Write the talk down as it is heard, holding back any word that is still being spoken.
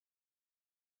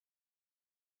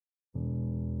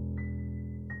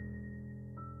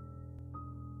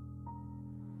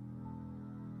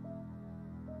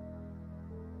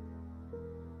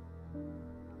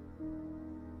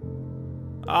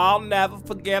I'll never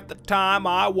forget the time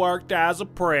I worked as a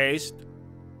priest.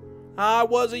 I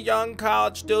was a young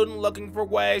college student looking for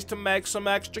ways to make some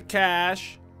extra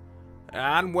cash.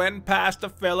 And when Pastor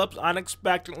Phillips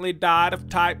unexpectedly died of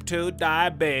type 2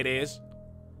 diabetes,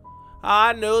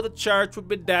 I knew the church would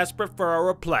be desperate for a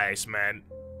replacement.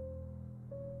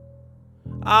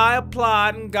 I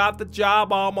applied and got the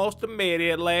job almost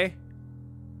immediately.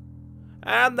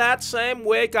 And that same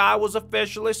week I was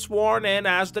officially sworn in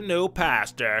as the new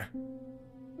pastor.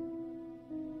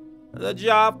 The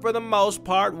job for the most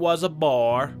part was a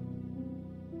bore.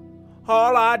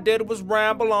 All I did was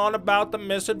ramble on about the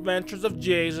misadventures of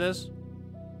Jesus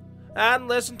and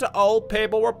listen to old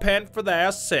people repent for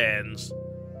their sins.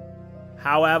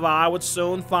 However, I would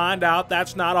soon find out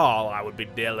that's not all I would be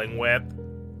dealing with.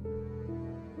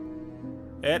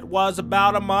 It was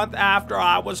about a month after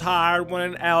I was hired when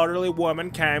an elderly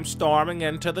woman came storming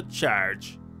into the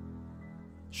church.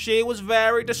 She was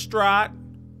very distraught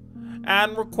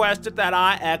and requested that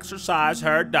I exorcise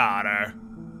her daughter.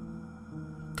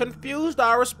 Confused,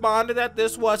 I responded that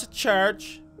this was a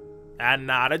church and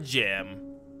not a gym.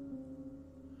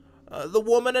 The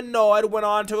woman, annoyed, went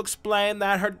on to explain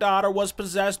that her daughter was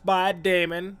possessed by a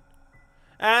demon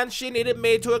and she needed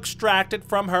me to extract it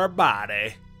from her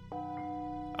body.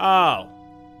 Oh,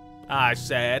 I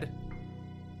said.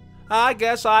 I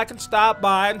guess I can stop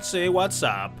by and see what's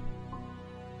up.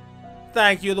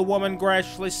 Thank you, the woman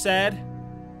graciously said.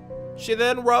 She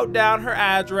then wrote down her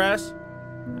address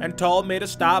and told me to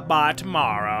stop by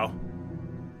tomorrow.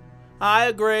 I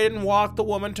agreed and walked the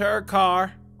woman to her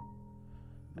car.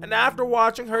 And after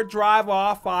watching her drive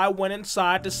off, I went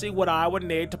inside to see what I would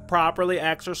need to properly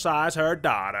exorcise her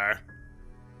daughter.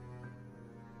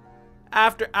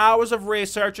 After hours of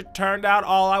research, it turned out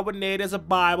all I would need is a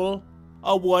Bible,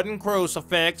 a wooden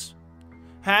crucifix,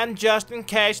 and just in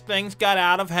case things got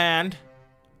out of hand,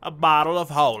 a bottle of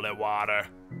holy water.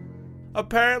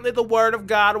 Apparently the word of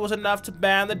God was enough to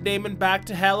ban the demon back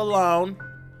to hell alone,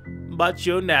 but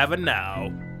you never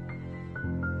know.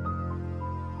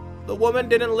 The woman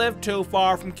didn't live too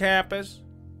far from campus,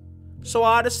 so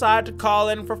I decided to call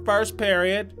in for first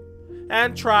period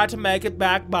and try to make it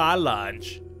back by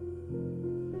lunch.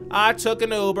 I took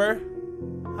an Uber.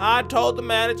 I told the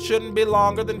man it shouldn't be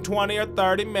longer than 20 or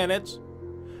 30 minutes,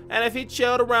 and if he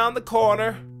chilled around the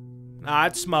corner,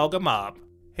 I'd smoke him up.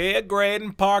 He agreed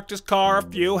and parked his car a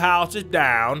few houses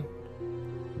down.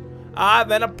 I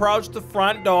then approached the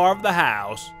front door of the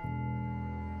house.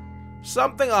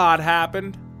 Something odd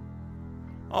happened.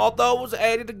 Although it was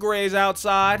 80 degrees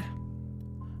outside,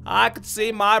 I could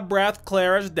see my breath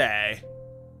clear as day.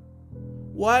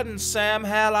 What in Sam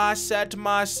hell, I said to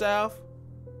myself.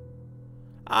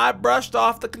 I brushed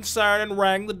off the concern and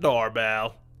rang the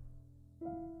doorbell.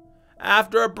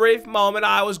 After a brief moment,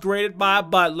 I was greeted by a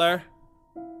butler.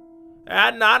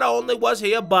 And not only was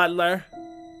he a butler,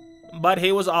 but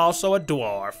he was also a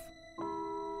dwarf.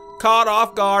 Caught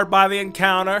off guard by the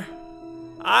encounter,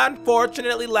 I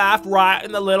unfortunately laughed right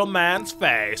in the little man's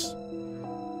face.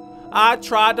 I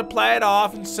tried to play it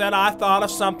off and said I thought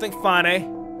of something funny,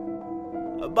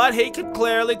 but he could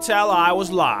clearly tell I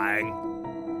was lying.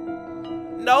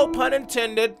 No pun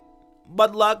intended,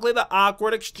 but luckily the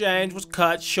awkward exchange was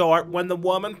cut short when the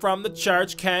woman from the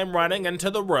church came running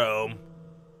into the room.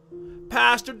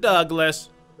 Pastor Douglas,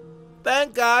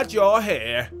 thank God you're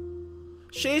here.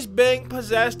 She's being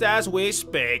possessed as we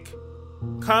speak.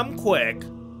 Come quick.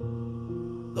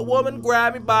 The woman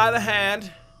grabbed me by the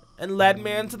hand and led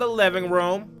me into the living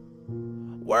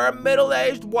room, where a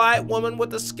middle-aged white woman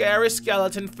with a scary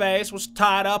skeleton face was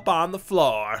tied up on the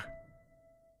floor.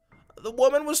 The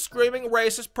woman was screaming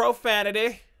racist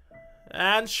profanity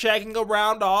and shaking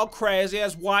around all crazy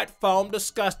as white foam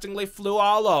disgustingly flew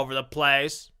all over the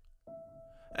place,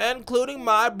 including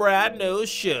my brand new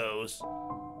shoes.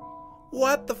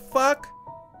 What the fuck?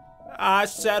 I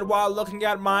said while looking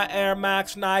at my Air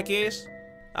Max Nikes.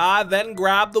 I then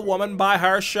grabbed the woman by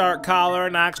her shirt collar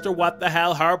and asked her what the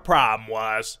hell her problem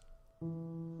was.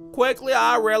 Quickly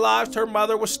I realized her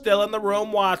mother was still in the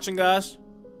room watching us,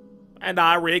 and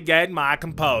I regained my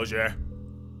composure.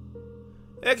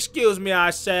 Excuse me, I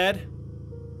said.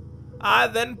 I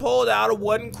then pulled out a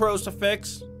wooden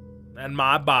crucifix and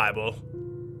my Bible.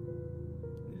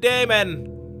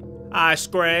 Demon, I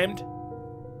screamed.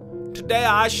 Today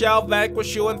I shall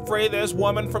vanquish you and free this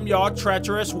woman from your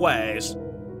treacherous ways.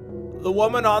 The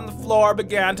woman on the floor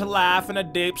began to laugh in a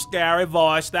deep, scary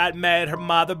voice that made her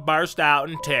mother burst out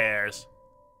in tears.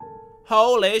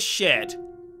 Holy shit,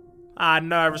 I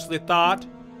nervously thought.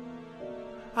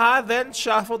 I then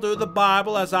shuffled through the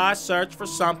Bible as I searched for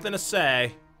something to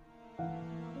say.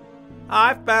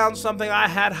 I found something I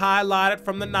had highlighted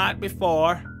from the night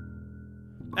before,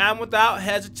 and without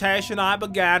hesitation I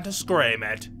began to scream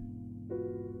it.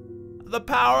 The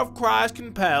power of Christ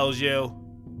compels you.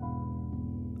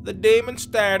 The demon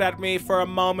stared at me for a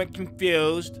moment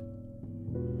confused,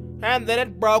 and then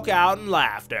it broke out in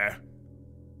laughter.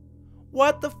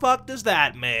 "What the fuck does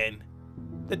that mean?"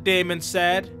 the demon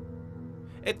said.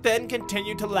 It then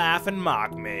continued to laugh and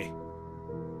mock me.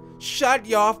 "Shut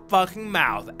your fucking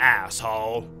mouth,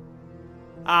 asshole,"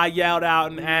 I yelled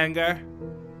out in anger.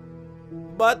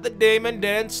 But the demon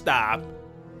didn't stop.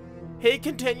 He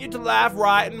continued to laugh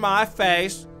right in my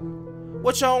face,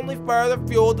 which only further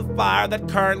fueled the fire that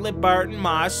currently burnt in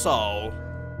my soul.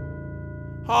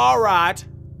 Alright,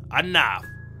 enough.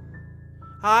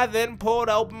 I then pulled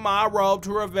open my robe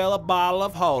to reveal a bottle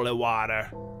of holy water.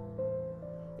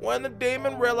 When the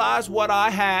demon realized what I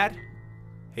had,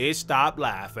 he stopped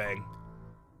laughing.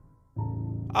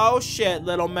 "Oh shit,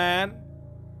 little man.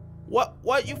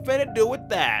 What you finna do with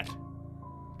that?"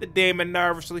 the demon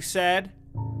nervously said.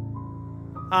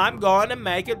 "I'm going to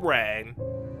make it rain."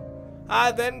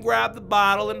 I then grabbed the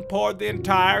bottle and poured the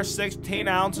entire 16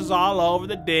 ounces all over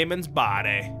the demon's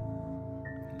body.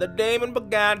 The demon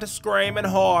began to scream in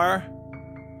horror.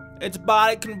 Its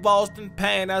body convulsed in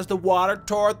pain as the water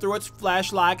tore through its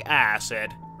flesh like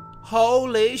acid.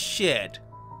 "Holy shit,"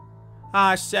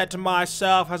 I said to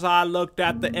myself as I looked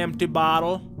at the empty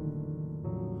bottle.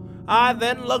 I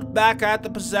then looked back at the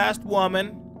possessed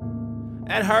woman,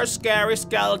 and her scary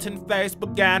skeleton face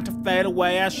began to fade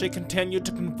away as she continued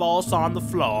to convulse on the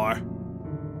floor.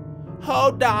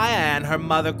 "Oh, Diane," her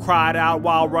mother cried out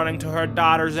while running to her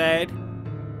daughter's aid.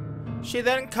 She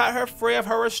then cut her free of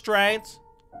her restraints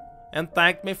and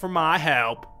thanked me for my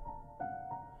help.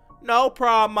 "No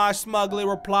problem," I smugly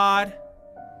replied.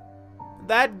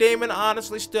 That demon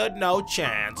honestly stood no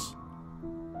chance.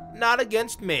 Not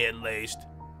against me, at least.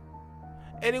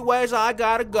 Anyways, I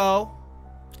gotta go.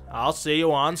 I'll see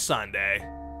you on Sunday.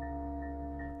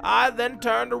 I then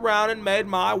turned around and made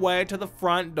my way to the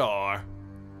front door.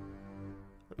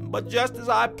 But just as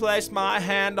I placed my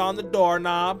hand on the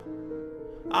doorknob,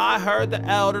 I heard the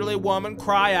elderly woman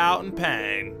cry out in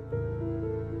pain.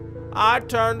 I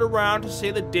turned around to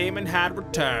see the demon had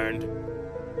returned.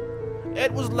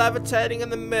 It was levitating in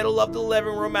the middle of the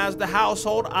living room as the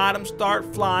household items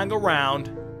started flying around.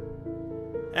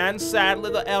 And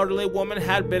sadly, the elderly woman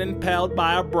had been impaled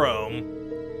by a broom.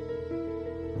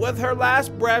 With her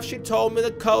last breath, she told me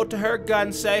the code to her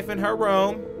gun safe in her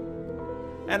room,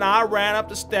 and I ran up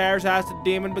the stairs as the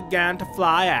demon began to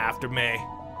fly after me.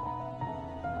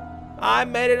 I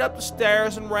made it up the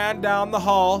stairs and ran down the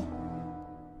hall.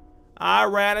 I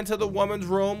ran into the woman's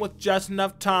room with just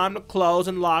enough time to close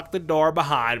and lock the door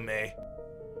behind me.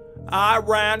 I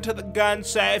ran to the gun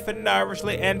safe and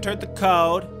nervously entered the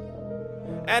code,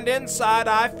 and inside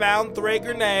I found 3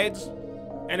 grenades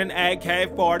and an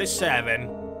AK-47.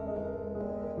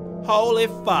 Holy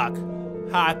fuck,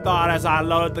 I thought as I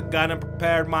loaded the gun and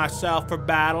prepared myself for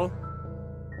battle.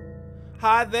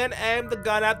 I then aimed the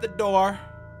gun at the door,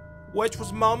 which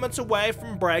was moments away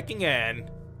from breaking in.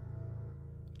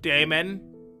 "Demon,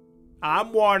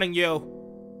 I'm warning you."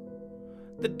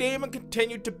 The demon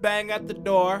continued to bang at the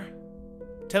door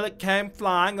till it came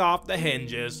flying off the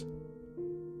hinges.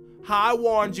 "I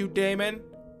warned you, demon."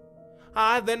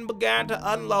 I then began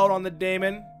to unload on the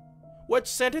demon, which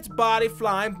sent its body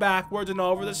flying backwards and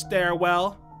over the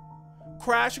stairwell,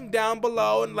 crashing down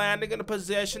below and landing in a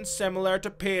position similar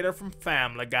to Peter from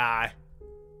Family Guy.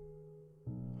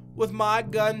 With my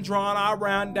gun drawn, I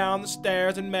ran down the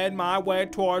stairs and made my way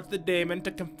towards the demon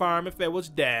to confirm if it was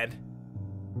dead.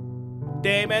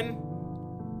 "Demon,"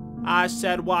 I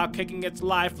said while kicking its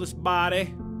lifeless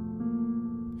body.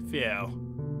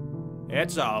 "Phew,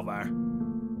 it's over."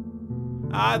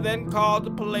 I then called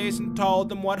the police and told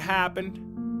them what happened,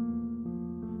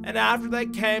 and after they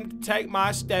came to take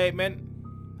my statement,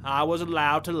 I was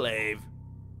allowed to leave.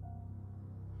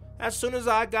 As soon as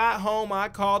I got home, I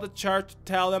called the church to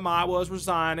tell them I was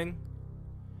resigning,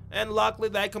 and luckily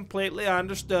they completely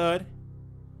understood,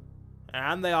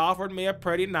 and they offered me a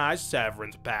pretty nice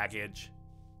severance package,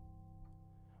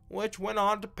 which went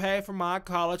on to pay for my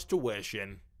college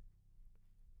tuition.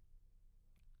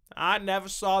 I never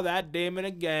saw that demon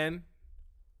again,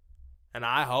 and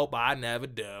I hope I never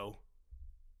do.